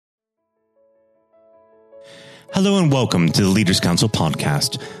Hello and welcome to the Leaders Council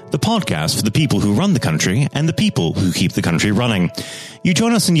podcast, the podcast for the people who run the country and the people who keep the country running. You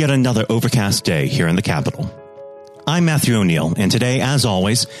join us in yet another overcast day here in the capital. I'm Matthew O'Neill, and today, as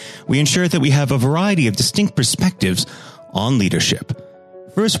always, we ensure that we have a variety of distinct perspectives on leadership.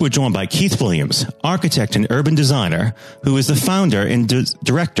 First, we're joined by Keith Williams, architect and urban designer, who is the founder and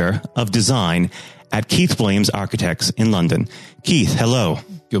director of design at Keith Williams Architects in London. Keith, hello.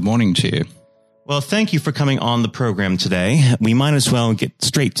 Good morning to you. Well, thank you for coming on the program today. We might as well get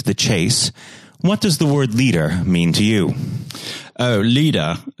straight to the chase. What does the word leader mean to you? Oh,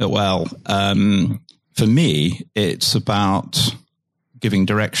 leader. Well, for me, it's about giving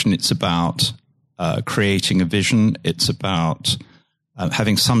direction. It's about creating a vision. It's about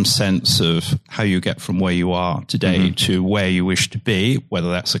having some sense of how you get from where you are today to where you wish to be, whether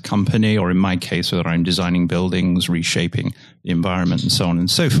that's a company or, in my case, whether I'm designing buildings, reshaping the environment, and so on and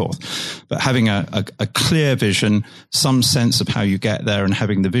so forth. But having a clear vision, some sense of how you get there, and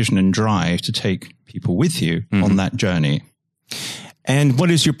having the vision and drive to take people with you on that journey. And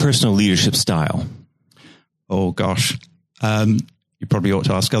what is your personal leadership style? Oh, gosh. You probably ought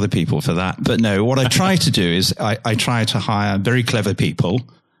to ask other people for that. But no, what I try to do is I try to hire very clever people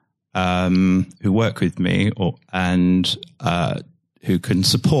who work with me and who can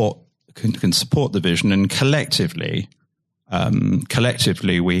support the vision, and collectively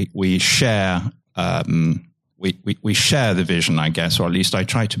we share we share the vision, I guess, or at least I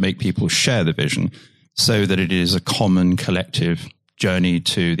try to make people share the vision so that it is a common collective journey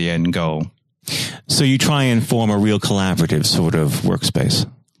to the end goal. So you try and form a real collaborative sort of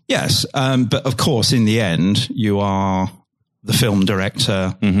workspace. Yes, but of course, in the end, you are the film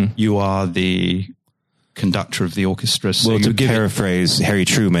director, you are the conductor of the orchestra. So well, to paraphrase Harry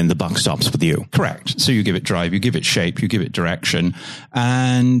Truman, the buck stops with you. Correct. So you give it drive, you give it shape, you give it direction,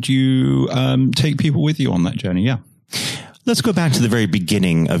 and you take people with you on that journey, yeah. Let's go back to the very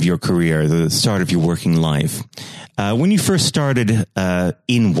beginning of your career, the start of your working life. When you first started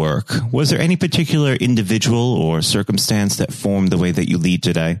in work, was there any particular individual or circumstance that formed the way that you lead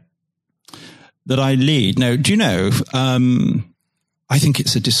today? That I lead? No, do you know, I think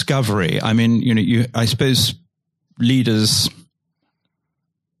it's a discovery. I mean, I suppose leaders,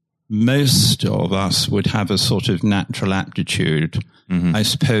 most of us would have a sort of natural aptitude. I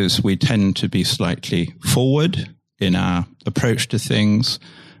suppose we tend to be slightly forward in our approach to things,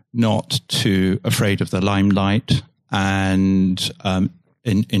 not too afraid of the limelight, and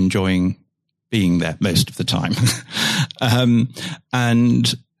enjoying being there most of the time.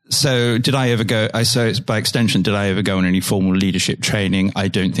 And so did I ever go, so by extension, did I ever go on any formal leadership training? I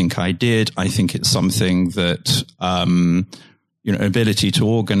don't think I did. I think it's something that, ability to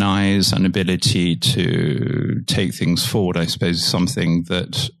organize and ability to take things forward, I suppose, is something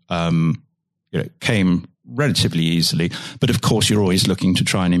that, came relatively easily. But of course, you're always looking to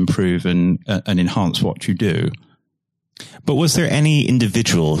try and improve and enhance what you do. But was there any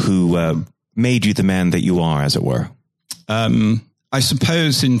individual who made you the man that you are, as it were? I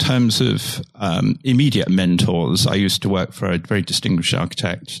suppose in terms of immediate mentors, I used to work for a very distinguished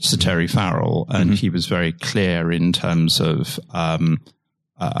architect, Sir Terry Farrell, and he was very clear in terms of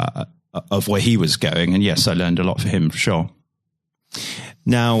where he was going. And yes, I learned a lot from him, for sure.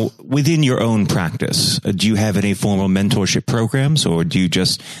 Now, within your own practice, do you have any formal mentorship programs, or do you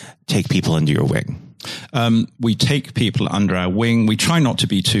just take people under your wing? We take people under our wing. We try not to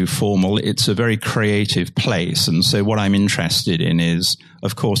be too formal. It's a very creative place. And so what I'm interested in is,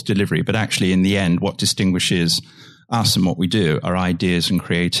 of course, delivery. But actually, in the end, what distinguishes us and what we do are ideas and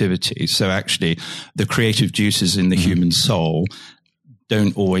creativity. So actually, the creative juices in the human soul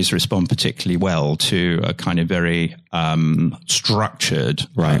don't always respond particularly well to a kind of very structured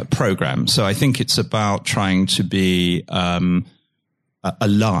program. So I think it's about trying to be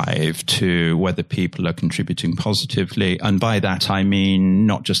alive to whether people are contributing positively. And by that, I mean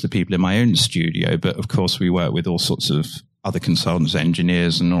not just the people in my own studio, but of course we work with all sorts of other consultants,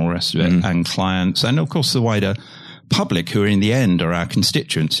 engineers and all the rest of it, and clients, and of course the wider public, who are in the end are our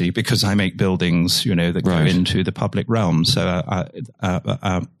constituency, because I make buildings, that go into the public realm. So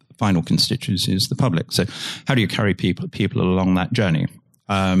our final constituency is the public. So how do you carry people along that journey?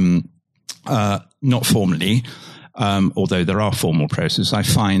 Not formally, although there are formal processes. I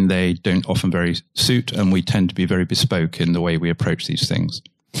find they don't often very suit, and we tend to be very bespoke in the way we approach these things.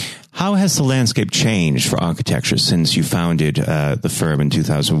 How has the landscape changed for architecture since you founded the firm in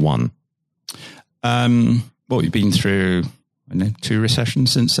 2001? Well, we've been through 2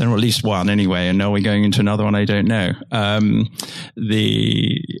 recessions since then, or at least one anyway, and are we going into another one? I don't know.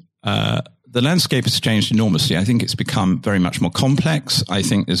 The landscape has changed enormously. I think it's become very much more complex. I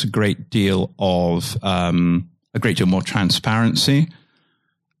think there's a great deal of a great deal more transparency.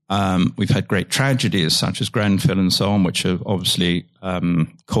 We've had great tragedies such as Grenfell and so on, which have obviously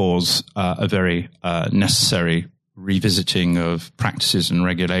cause a very necessary revisiting of practices and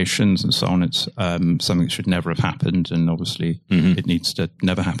regulations and so on. It's something that should never have happened, and obviously it needs to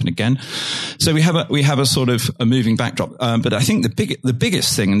never happen again. So we have a sort of a moving backdrop. But I think the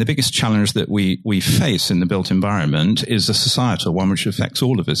biggest thing and the biggest challenge that we face in the built environment is a societal one, which affects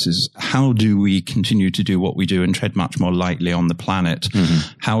all of us. Is how do we continue to do what we do and tread much more lightly on the planet?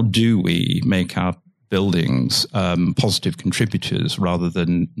 How do we make our buildings positive contributors rather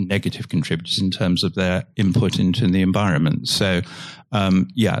than negative contributors in terms of their input into the environment? So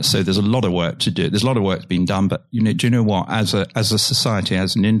so there's a lot of work to do. There's a lot of work being done, but do you know what? As a society,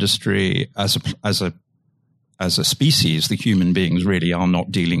 as an industry, as a species, the human beings really are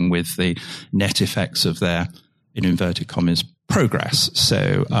not dealing with the net effects of their, in inverted commas, progress.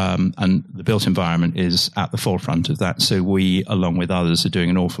 So, and the built environment is at the forefront of that. So we, along with others, are doing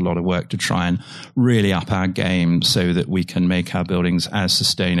an awful lot of work to try and really up our game so that we can make our buildings as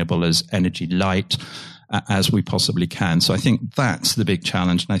sustainable, as energy light as we possibly can. So I think that's the big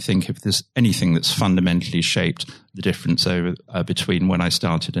challenge. And I think if there's anything that's fundamentally shaped the difference over between when I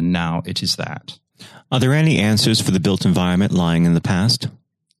started and now, it is that. Are there any answers for the built environment lying in the past?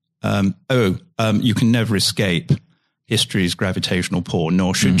 You can never escape history's gravitational pull,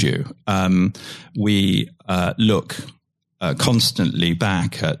 nor should you. We look constantly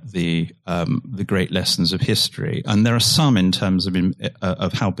back at the great lessons of history, and there are some in terms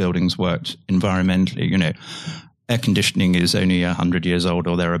of how buildings worked environmentally. Air conditioning is only 100 years old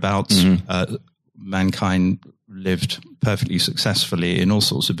or thereabouts. Mankind lived perfectly successfully in all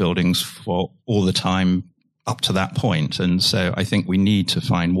sorts of buildings for all the time up to that point. And so I think we need to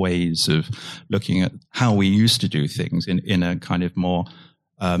find ways of looking at how we used to do things in a kind of more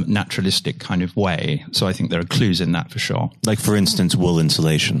naturalistic kind of way. So I think there are clues in that for sure. Like, for instance, wool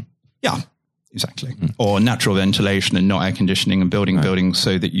insulation. Yeah, exactly. Or natural ventilation and not air conditioning, and building buildings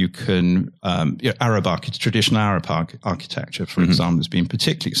so that you can, traditional Arab architecture, for example, has been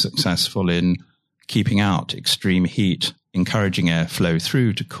particularly successful in keeping out extreme heat, encouraging airflow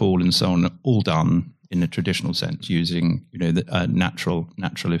through to cool and so on, all done in a traditional sense, using the natural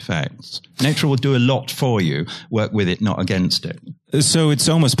effects. Nature will do a lot for you. Work with it, not against it. So it's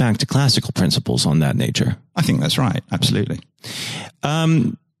almost back to classical principles on that nature. I think that's right. Absolutely.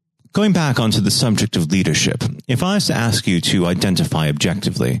 Going back onto the subject of leadership, if I was to ask you to identify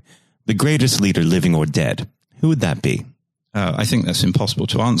objectively the greatest leader, living or dead, who would that be? I think that's impossible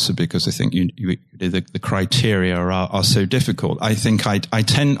to answer, because I think the criteria are so difficult. I think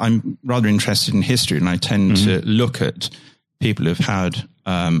I'm rather interested in history, and I tend to look at people who've had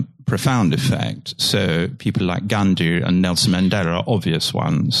profound effect. So people like Gandhi and Nelson Mandela are obvious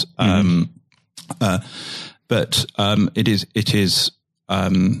ones. But it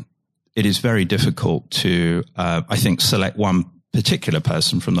is very difficult to I think select one particular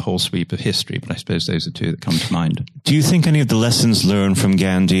person from the whole sweep of history, but I suppose those are two that come to mind. Do you think any of the lessons learned from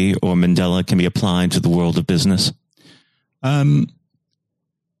Gandhi or Mandela can be applied to the world of business?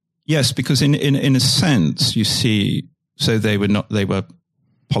 Yes, because in a sense, you see, so they were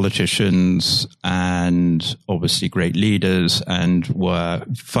politicians and obviously great leaders, and were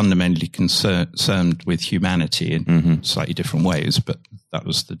fundamentally concerned with humanity in slightly different ways, but that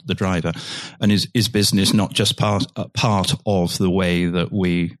was the driver. And is business not just part of the way that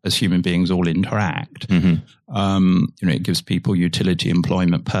we as human beings all interact? It gives people utility,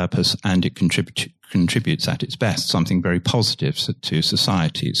 employment, purpose, and it contributes at its best something very positive to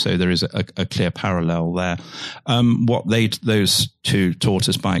society. So there is a clear parallel there. What those two taught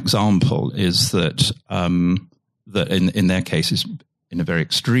us by example is that that in their cases, in a very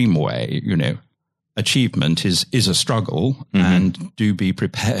extreme way, achievement is a struggle, and do be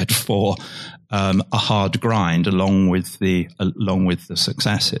prepared for a hard grind along with the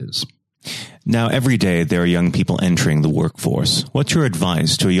successes. Now, every day there are young people entering the workforce. What's your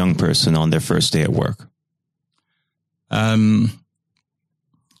advice to a young person on their first day at work?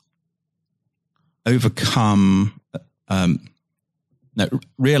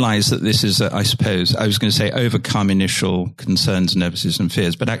 Realize that this is, I suppose, I was going to say overcome initial concerns, nervousness and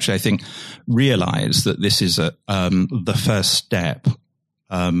fears, but actually I think realize that this is the first step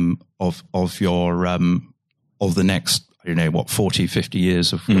of your of the next 40, 50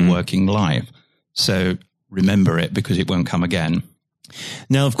 years of your working life. So remember it, because it won't come again.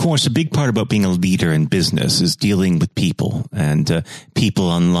 Now, of course, a big part about being a leader in business is dealing with people, and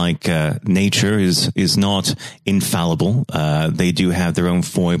people, unlike nature, is not infallible. They do have their own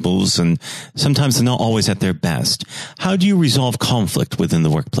foibles, and sometimes they're not always at their best. How do you resolve conflict within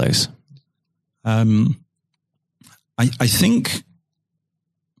the workplace? I think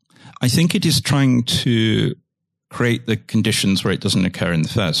it is trying to create the conditions where it doesn't occur in the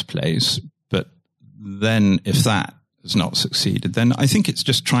first place. But then if that has not succeeded, then I think it's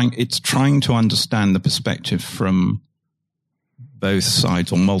trying to understand the perspective from both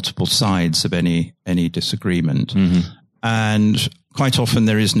sides or multiple sides of any disagreement. Mm-hmm. And quite often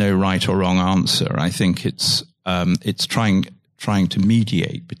there is no right or wrong answer. I think it's trying to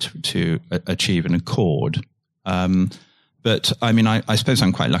mediate to achieve an accord. But I mean, I suppose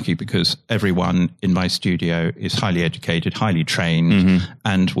I'm quite lucky because everyone in my studio is highly educated, highly trained, mm-hmm.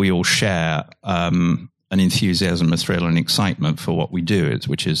 and we all share an enthusiasm, a thrill, and excitement for what we do,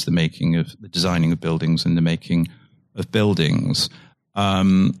 which is the designing of buildings and the making of buildings.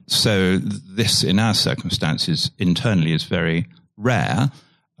 So this, in our circumstances, internally is very rare.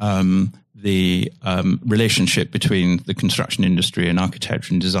 The relationship between the construction industry and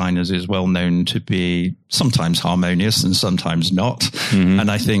architecture and designers is well known to be sometimes harmonious and sometimes not. Mm-hmm.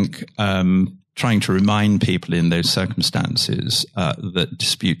 And I think trying to remind people in those circumstances that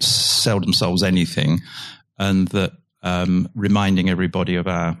disputes seldom solves anything, and that reminding everybody of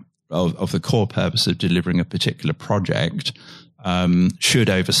the core purpose of delivering a particular project should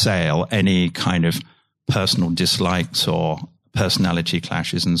oversail any kind of personal dislikes or personality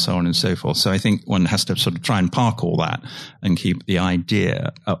clashes and so on and so forth. So I think one has to sort of try and park all that and keep the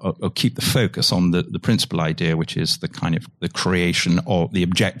idea or keep the focus on the principal idea, which is the kind of the creation or the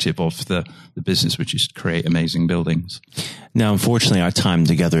objective of the business, which is to create amazing buildings. Now, unfortunately, our time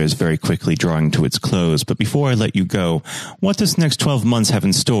together is very quickly drawing to its close. But before I let you go, what does the next 12 months have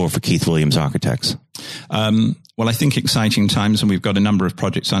in store for Keith Williams Architects? Well, I think exciting times, and we've got a number of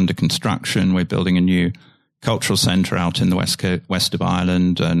projects under construction. We're building a new cultural centre out in the west of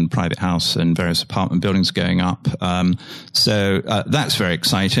Ireland, and private house and various apartment buildings going up. So that's very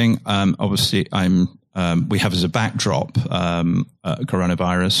exciting. Obviously, we have as a backdrop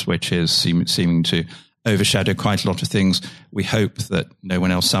coronavirus, which is seeming to overshadow quite a lot of things. We hope that no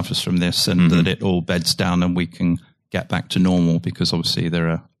one else suffers from this, and mm-hmm. that it all beds down and we can get back to normal, because obviously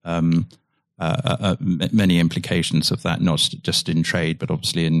there are many implications of that, not just in trade, but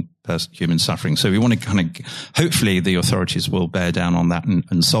obviously in human suffering. So we want to kind of, hopefully the authorities will bear down on that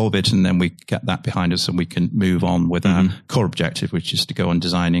and solve it, and then we get that behind us and we can move on with mm-hmm. our core objective, which is to go on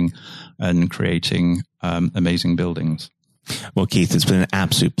designing and creating amazing buildings. Well, Keith, it's been an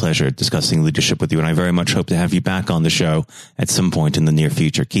absolute pleasure discussing leadership with you, and I very much hope to have you back on the show at some point in the near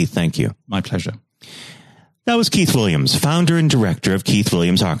future. Keith, thank you. My pleasure. That was Keith Williams, founder and director of Keith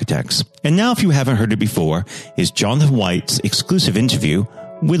Williams Architects. And now, if you haven't heard it before, is Jonathan White's exclusive interview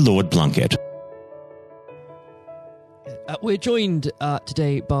with Lord Blunkett. We're joined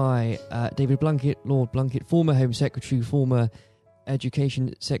today by David Blunkett, Lord Blunkett, former Home Secretary, former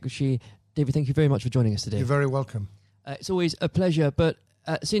Education Secretary. David, thank you very much for joining us today. You're very welcome. It's always a pleasure, but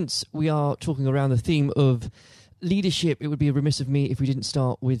since we are talking around the theme of leadership, it would be remiss of me if we didn't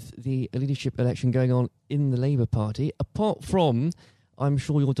start with the leadership election going on in the Labour Party. Apart from, I'm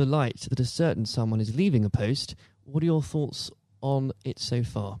sure, your delight that a certain someone is leaving a post, what are your thoughts on it so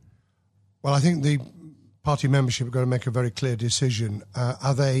far? Well, I think the party membership are going to make a very clear decision.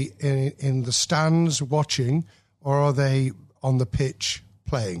 Are they in the stands watching, or are they on the pitch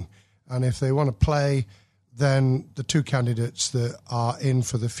playing? And if they want to play, then the two candidates that are in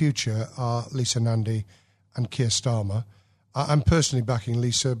for the future are Lisa Nandy and Keir Starmer. I'm personally backing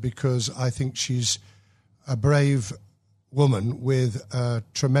Lisa because I think she's a brave woman with a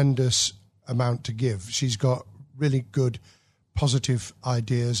tremendous amount to give. She's got really good, positive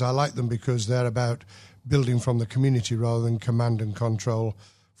ideas. I like them because they're about building from the community rather than command and control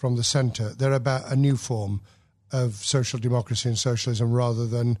from the centre. They're about a new form of social democracy and socialism rather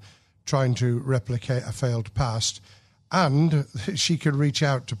than trying to replicate a failed past. And she can reach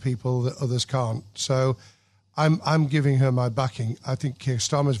out to people that others can't. So I'm giving her my backing. I think Keir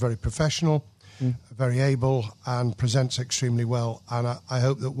Starmer is very professional, very able, and presents extremely well. And I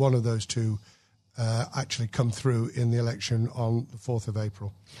hope that one of those two actually come through in the election on the 4th of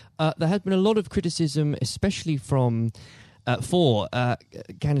April. There has been a lot of criticism, especially from four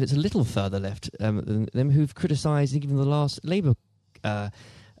candidates a little further left than them, who've criticised even the last Labour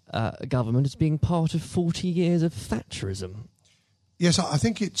government as being part of 40 years of Thatcherism. Yes, I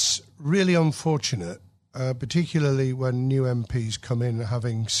think it's really unfortunate, particularly when new MPs come in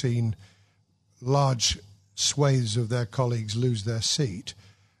having seen large swathes of their colleagues lose their seat,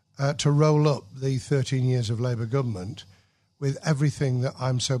 to roll up the 13 years of Labour government with everything that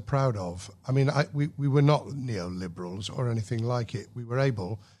I'm so proud of. I mean, we were not neoliberals or anything like it. We were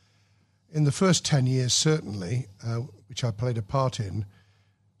able, in the first 10 years certainly, which I played a part in,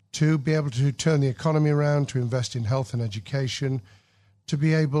 to be able to turn the economy around, to invest in health and education, to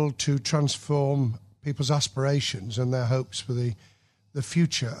be able to transform people's aspirations and their hopes for the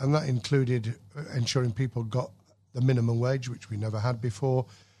future. And that included ensuring people got the minimum wage, which we never had before,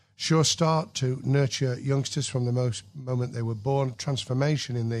 Sure Start to nurture youngsters from the moment they were born,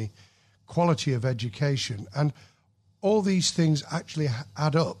 transformation in the quality of education. And all these things actually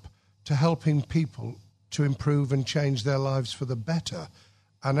add up to helping people to improve and change their lives for the better.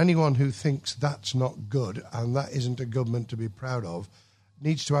 And anyone who thinks that's not good and that isn't a government to be proud of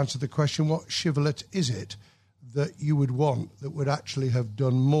needs to answer the question, what shibboleth is it that you would want that would actually have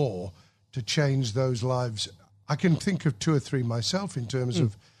done more to change those lives? I can think of 2 or 3 myself in terms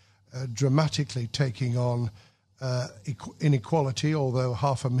of dramatically taking on inequality, although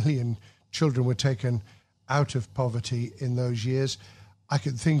 500,000 children were taken out of poverty in those years. I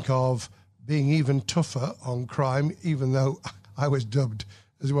can think of being even tougher on crime, even though I was dubbed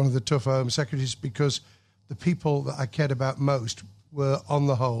as one of the tougher Home Secretaries, because the people that I cared about most were, on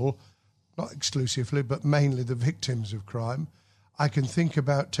the whole, not exclusively, but mainly the victims of crime. I can think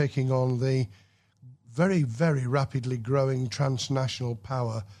about taking on the very, very rapidly growing transnational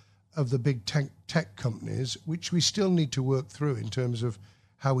power of the big tech companies, which we still need to work through in terms of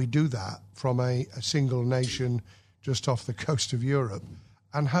how we do that from a single nation just off the coast of Europe,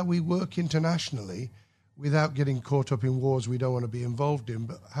 and how we work internationally without getting caught up in wars we don't want to be involved in.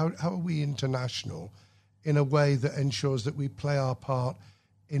 But how are we international in a way that ensures that we play our part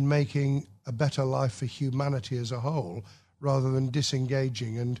in making a better life for humanity as a whole, rather than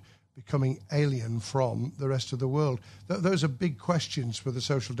disengaging and becoming alien from the rest of the world? Those are big questions for the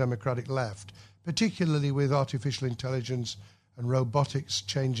social democratic left, particularly with artificial intelligence and robotics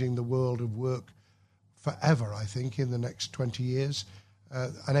changing the world of work forever, I think, in the next 20 years.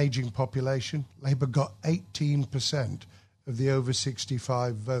 An ageing population. Labour got 18% of the over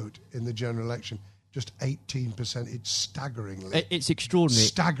 65 vote in the general election. Just 18%. It's staggeringly. It's extraordinary.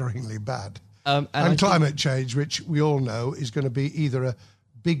 Staggeringly bad. And climate change, which we all know is going to be either a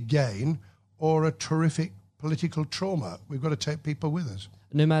big gain or a terrific political trauma. We've got to take people with us.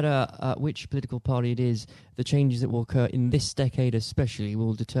 No matter which political party it is, the changes that will occur in this decade especially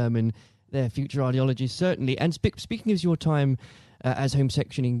will determine their future ideologies, certainly. And speaking of your time as Home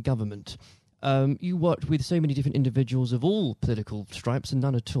Secretary in government, you worked with so many different individuals of all political stripes and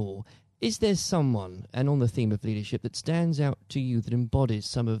none at all. Is there someone, and on the theme of leadership, that stands out to you that embodies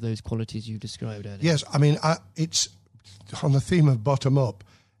some of those qualities you described earlier? Yes, I mean, it's on the theme of bottom up.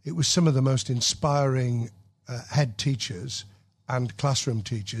 It was some of the most inspiring head teachers and classroom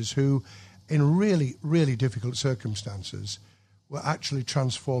teachers who, in really, really difficult circumstances, were actually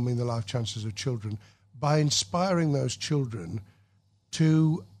transforming the life chances of children by inspiring those children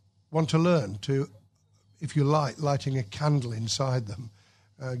to want to learn, to, if you like, lighting a candle inside them,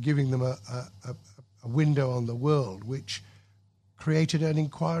 giving them a window on the world, which created an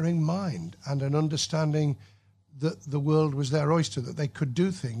inquiring mind and an understanding that the world was their oyster, that they could do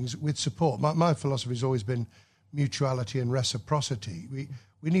things with support. My philosophy has always been mutuality and reciprocity.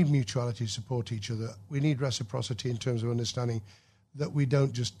 We need mutuality to support each other. We need reciprocity in terms of understanding that we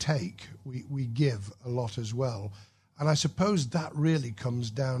don't just take, we give a lot as well. And I suppose that really comes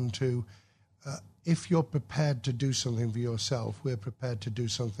down to if you're prepared to do something for yourself, we're prepared to do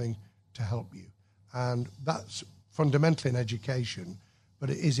something to help you. And that's fundamentally in education,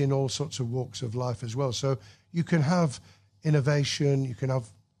 but it is in all sorts of walks of life as well. So you can have innovation, you can have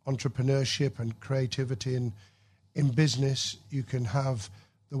entrepreneurship and creativity in business, you can have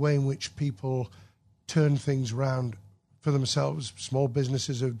the way in which people turn things around for themselves. Small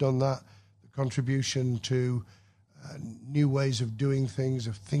businesses have done that, the contribution to new ways of doing things,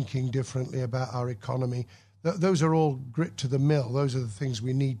 of thinking differently about our economy. Those are all grit to the mill. Those are the things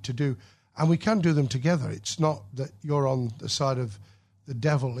we need to do. And we can do them together. It's not that you're on the side of the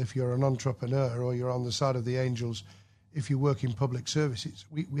devil if you're an entrepreneur, or you're on the side of the angels if you work in public services.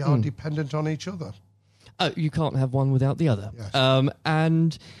 We are dependent on each other. You can't have one without the other. Yes.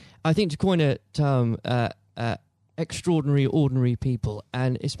 And I think, to coin a term, extraordinary, ordinary people,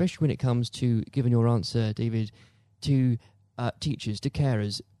 and especially when it comes to, given your answer, David, to teachers, to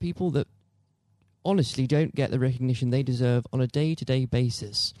carers, people that honestly don't get the recognition they deserve on a day-to-day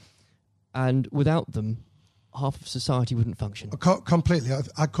basis. And without them, half of society wouldn't function. Completely.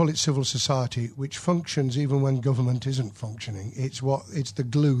 I call it civil society, which functions even when government isn't functioning. It's the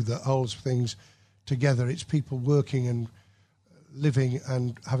glue that holds things together. It's people working and living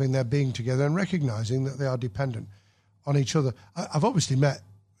and having their being together and recognising that they are dependent on each other. I've obviously met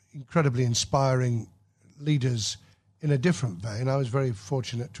incredibly inspiring leaders in a different vein. I was very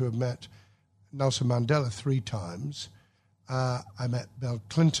fortunate to have met Nelson Mandela 3 times, I met Bill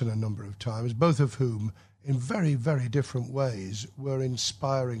Clinton a number of times, both of whom, in very, very different ways, were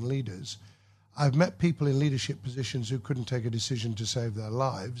inspiring leaders. I've met people in leadership positions who couldn't take a decision to save their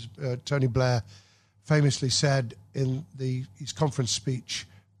lives. Tony Blair famously said in his conference speech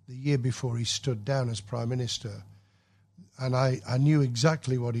the year before he stood down as Prime Minister, and I knew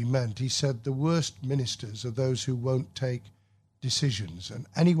exactly what he meant. He said the worst ministers are those who won't take decisions, and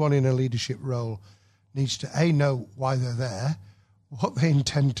anyone in a leadership role needs to, A, know why they're there, what they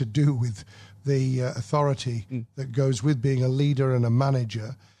intend to do with the authority that goes with being a leader and a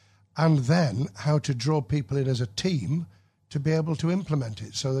manager, and then how to draw people in as a team to be able to implement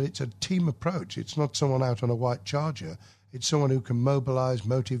it so that it's a team approach. It's not someone out on a white charger. It's someone who can mobilize,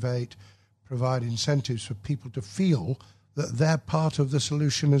 motivate, provide incentives for people to feel that they're part of the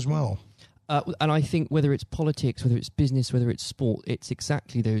solution as well. And I think whether it's politics, whether it's business, whether it's sport, it's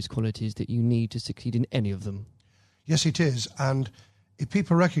exactly those qualities that you need to succeed in any of them. Yes, it is. And if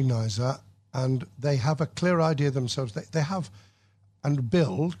people recognise that and they have a clear idea themselves, they have and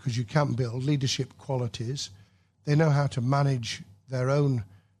build, because you can build, leadership qualities. They know how to manage their own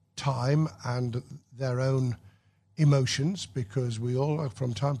time and their own emotions, because we all,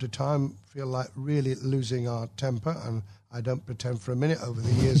 from time to time, feel like really losing our temper, and I don't pretend for a minute over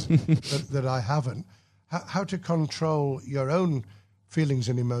the years that I haven't. How to control your own feelings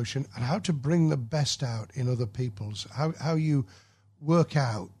and emotion, and how to bring the best out in other people's. How you work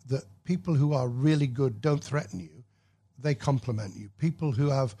out that people who are really good don't threaten you, they complement you. People who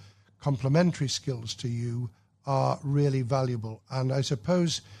have complementary skills to you are really valuable. And I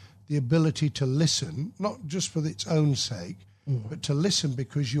suppose the ability to listen, not just for its own sake, but to listen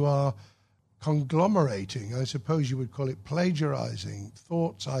because you are conglomerating, I suppose you would call it plagiarizing,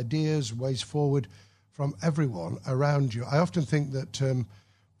 thoughts, ideas, ways forward from everyone around you. I often think that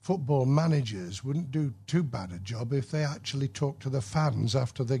football managers wouldn't do too bad a job if they actually talked to the fans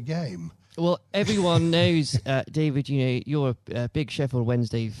after the game. Well, everyone knows, David, you're a big Sheffield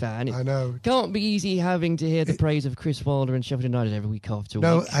Wednesday fan. I know. Can't be easy having to hear the praise of Chris Wilder and Sheffield United every week after week.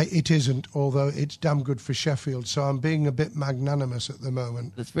 No, it isn't, although it's damn good for Sheffield, so I'm being a bit magnanimous at the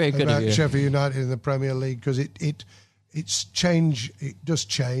moment. That's very good about of you. Sheffield United in the Premier League, because it's change. It does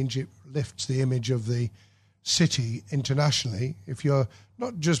change. It lifts the image of the city internationally. If you're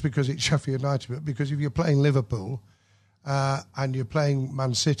not just because it's Sheffield United, but because if you're playing Liverpool and you're playing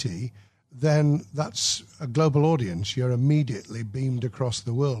Man City, then that's a global audience. You're immediately beamed across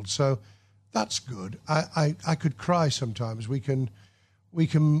the world. So that's good. I could cry sometimes. We can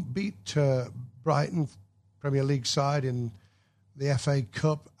beat Brighton, Premier League side, in the FA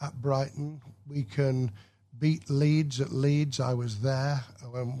Cup at Brighton. We can beat Leeds at Leeds. I was there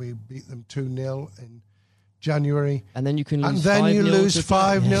when we beat them 2-0 in January. And then you can lose 5-0. And then you lose 5-0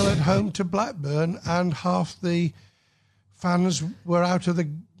 Blackburn. at home to Blackburn, and half the fans were out of the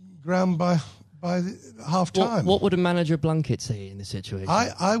ground by half time. What would a manager Blunkett say in this situation?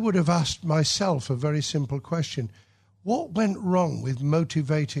 I would have asked myself a very simple question. What went wrong with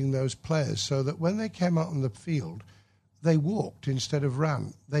motivating those players so that when they came out on the field, they walked instead of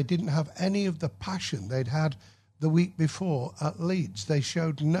ran? They didn't have any of the passion they'd had the week before at Leeds. They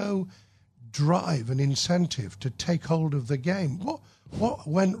showed no drive and incentive to take hold of the game. What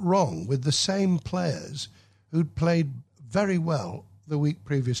went wrong with the same players who'd played very well the week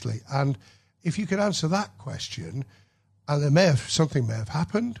previously? And if you could answer that question, and something may have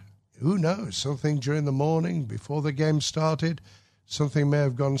happened, who knows, something during the morning before the game started, something may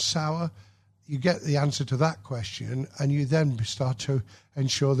have gone sour. You get the answer to that question, and you then start to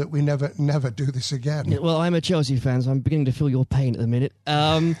ensure that we never do this again. Yeah, well, I'm a Chelsea fan, so I'm beginning to feel your pain at the minute.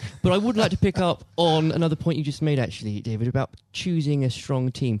 But I would like to pick up on another point you just made, actually, David, about choosing a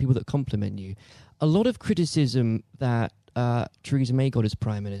strong team, people that complement you. A lot of criticism that Theresa May got as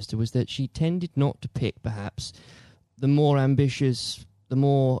Prime Minister was that she tended not to pick, perhaps, the more ambitious, the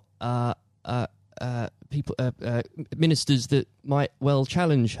more ministers that might well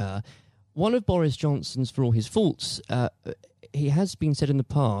challenge her. One of Boris Johnson's, for all his faults, he has been said in the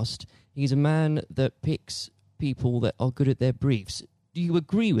past, he's a man that picks people that are good at their briefs. Do you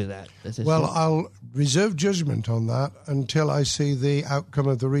agree with that? Well, I'll reserve judgment on that until I see the outcome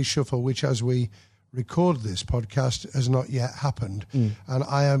of the reshuffle, which, as we record this podcast, has not yet happened. And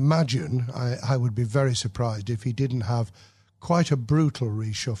I imagine I would be very surprised if he didn't have quite a brutal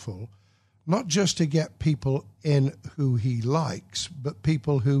reshuffle, not just to get people in who he likes, but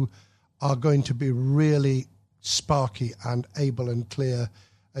people who are going to be really sparky and able and clear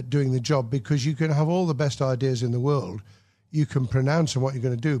at doing the job, because you can have all the best ideas in the world, you can pronounce on what you're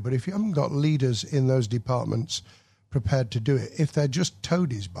going to do, but if you haven't got leaders in those departments prepared to do it, if they're just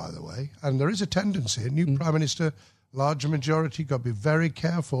toadies, by the way, and there is a tendency, a new Prime Minister large majority. Got to be very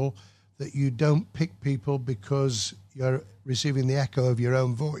careful that you don't pick people because you're receiving the echo of your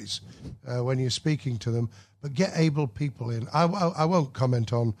own voice when you're speaking to them. But get able people in. I won't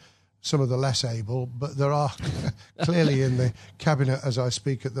comment on some of the less able, but there are clearly in the cabinet as I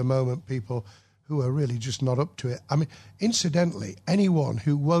speak at the moment people who are really just not up to it. I mean, incidentally, anyone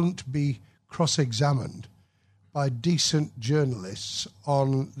who won't be cross-examined by decent journalists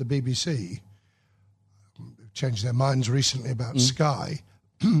on the BBC, who've changed their minds recently about Sky,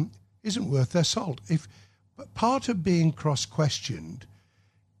 isn't worth their salt. But part of being cross-questioned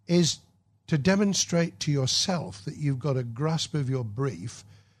is to demonstrate to yourself that you've got a grasp of your brief,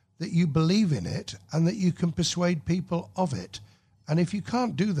 that you believe in it, and that you can persuade people of it. And if you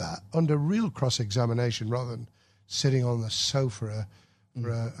can't do that under real cross-examination rather than sitting on the sofa for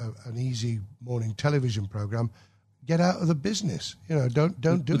an easy morning television program, get out of the business. Don't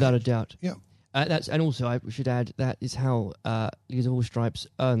do it. Without a doubt. Yeah. And also, I should add, that is how Leaders of All Stripes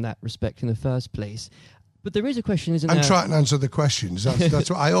earn that respect in the first place. But there is a question, isn't there? And try and answer the questions. That's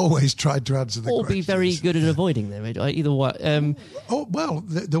what I always tried to answer the questions. Or be very good at avoiding them. Either way.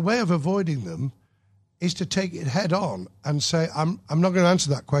 The way of avoiding them is to take it head on and say, I'm not going to answer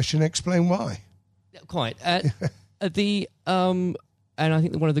that question, explain why. Quite. And I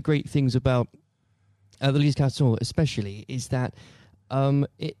think that one of the great things about the Leaders Council especially is that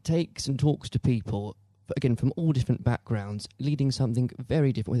it takes and talks to people, again, from all different backgrounds, leading something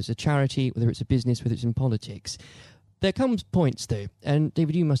very different, whether it's a charity, whether it's a business, whether it's in politics. There comes points, though, and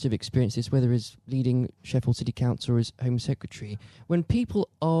David, you must have experienced this, whether as leading Sheffield City Council or as Home Secretary, when people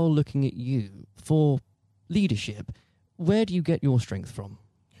are looking at you for leadership, where do you get your strength from?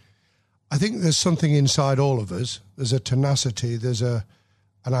 I think there's something inside all of us. There's a tenacity, there's an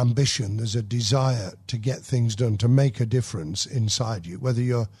ambition, there's a desire to get things done, to make a difference inside you, whether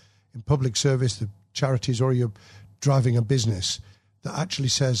you're in public service, the charities, or you're driving a business that actually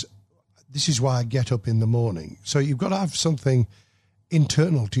says, this is why I get up in the morning. So you've got to have something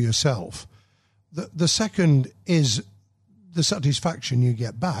internal to yourself. The second is the satisfaction you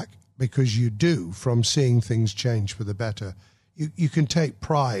get back, because you do, from seeing things change for the better. You can take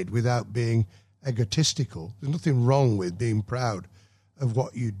pride without being egotistical. There's nothing wrong with being proud of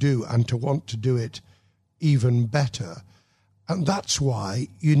what you do and to want to do it even better. And that's why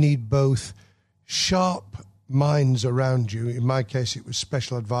you need both sharp minds around you. In my case, it was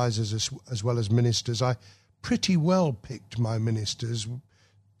special advisors as well as ministers. I pretty well picked my ministers.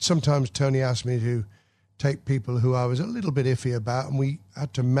 Sometimes Tony asked me to take people who I was a little bit iffy about, and we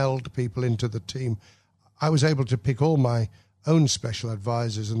had to meld people into the team. I was able to pick all my own special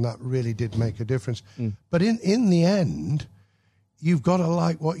advisors, and that really did make a difference. But in the end, you've got to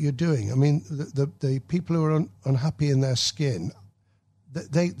like what you're doing. I mean, the people who are unhappy in their skin,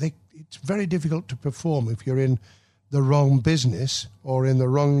 it's very difficult to perform if you're in the wrong business or in the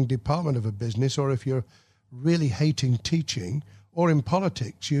wrong department of a business, or if you're really hating teaching, or in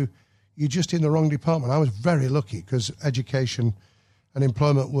politics, you're just in the wrong department. I was very lucky because education and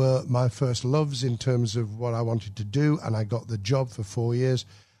employment were my first loves in terms of what I wanted to do, and I got the job for 4 years.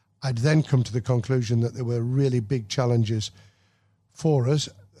 I'd then come to the conclusion that there were really big challenges for us.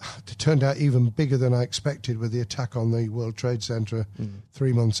 It turned out even bigger than I expected with the attack on the World Trade Center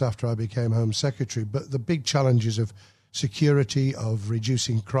 3 months after I became Home Secretary. But the big challenges of security, of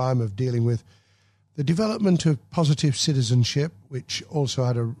reducing crime, of dealing with the development of positive citizenship, which also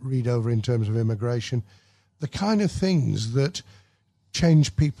had a read over in terms of immigration, the kind of things that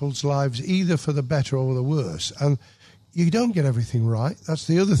change people's lives either for the better or the worse. And you don't get everything right. That's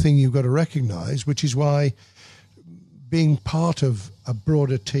the other thing you've got to recognise, which is why being part of a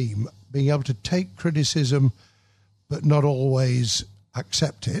broader team, being able to take criticism but not always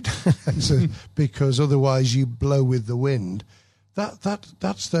accept it, because otherwise you blow with the wind,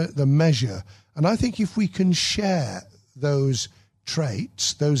 that's the measure. And I think if we can share those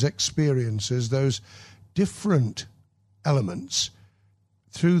traits, those experiences, those different elements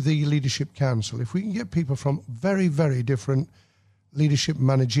through the Leadership Council, if we can get people from very, very different leadership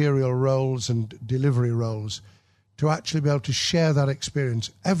managerial roles and delivery roles to actually be able to share that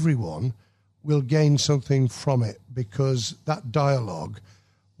experience, everyone will gain something from it, because that dialogue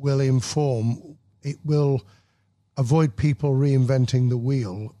will inform, it will avoid people reinventing the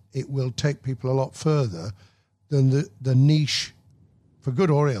wheel, it will take people a lot further than the niche, for good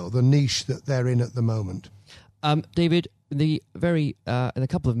or ill, the niche that they're in at the moment. David, in a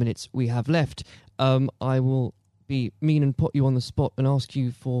couple of minutes we have left, I will be mean and put you on the spot and ask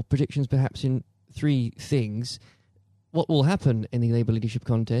you for predictions perhaps in 3 things. What will happen in the Labour leadership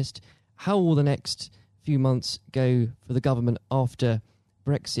contest? How will the next few months go for the government after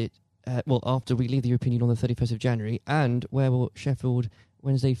Brexit after we leave the European Union on the 31st of January, and where will Sheffield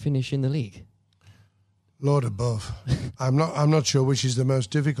Wednesday finish in the league? Lord above. I'm not sure which is the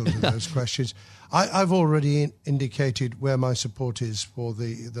most difficult of those questions. I've already indicated where my support is for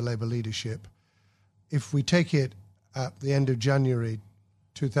the Labour leadership. If we take it at the end of January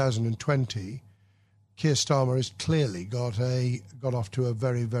 2020, Keir Starmer has clearly got off to a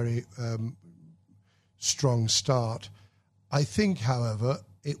very, very strong start. I think, however,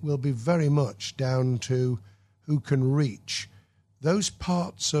 it will be very much down to who can reach those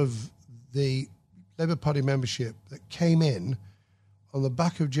parts of the Labour Party membership that came in on the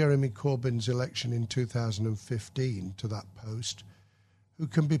back of Jeremy Corbyn's election in 2015 to that post, who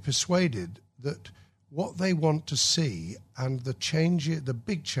can be persuaded that what they want to see and the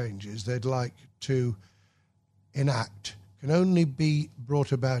big changes they'd like to enact can only be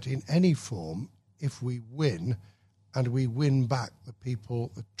brought about in any form if we win, and we win back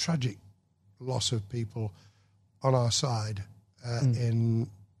the tragic loss of people on our side in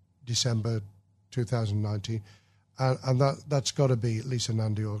December 2019, and that's got to be Lisa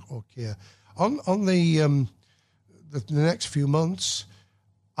Nandy or Keir. On the next few months,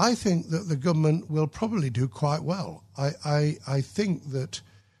 I think that the government will probably do quite well. I think that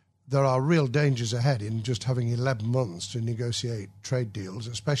there are real dangers ahead in just having 11 months to negotiate trade deals,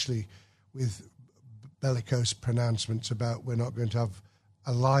 especially with bellicose pronouncements about we're not going to have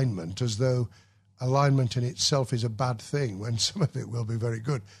alignment, as though alignment in itself is a bad thing when some of it will be very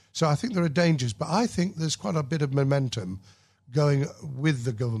good. So I think there are dangers, but I think there's quite a bit of momentum going with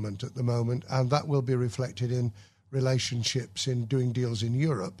the government at the moment, and that will be reflected in relationships, in doing deals in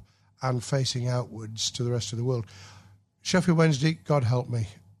Europe and facing outwards to the rest of the world. Sheffield Wednesday, God help me.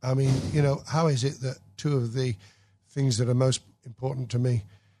 I mean, how is it that two of the things that are most important to me,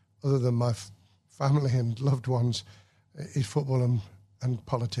 other than my family and loved ones, is football and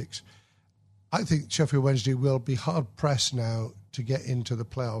politics? I think Sheffield Wednesday will be hard-pressed now to get into the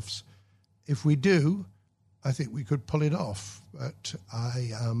playoffs. If we do, I think we could pull it off, but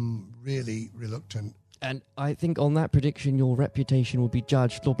I am really reluctant. And I think on that prediction, your reputation will be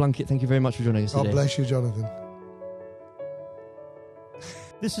judged. Lord Blunkett, thank you very much for joining us today. God bless you, Jonathan.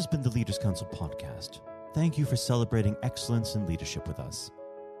 This has been the Leaders' Council podcast. Thank you for celebrating excellence in leadership with us.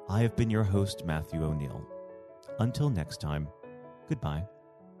 I have been your host, Matthew O'Neill. Until next time, goodbye.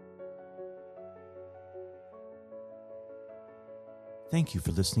 Thank you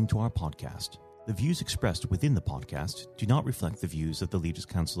for listening to our podcast. The views expressed within the podcast do not reflect the views of the Leaders'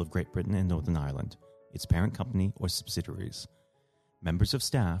 Council of Great Britain and Northern Ireland, its parent company or subsidiaries, members of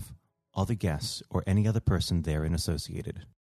staff, other guests, or any other person therein associated.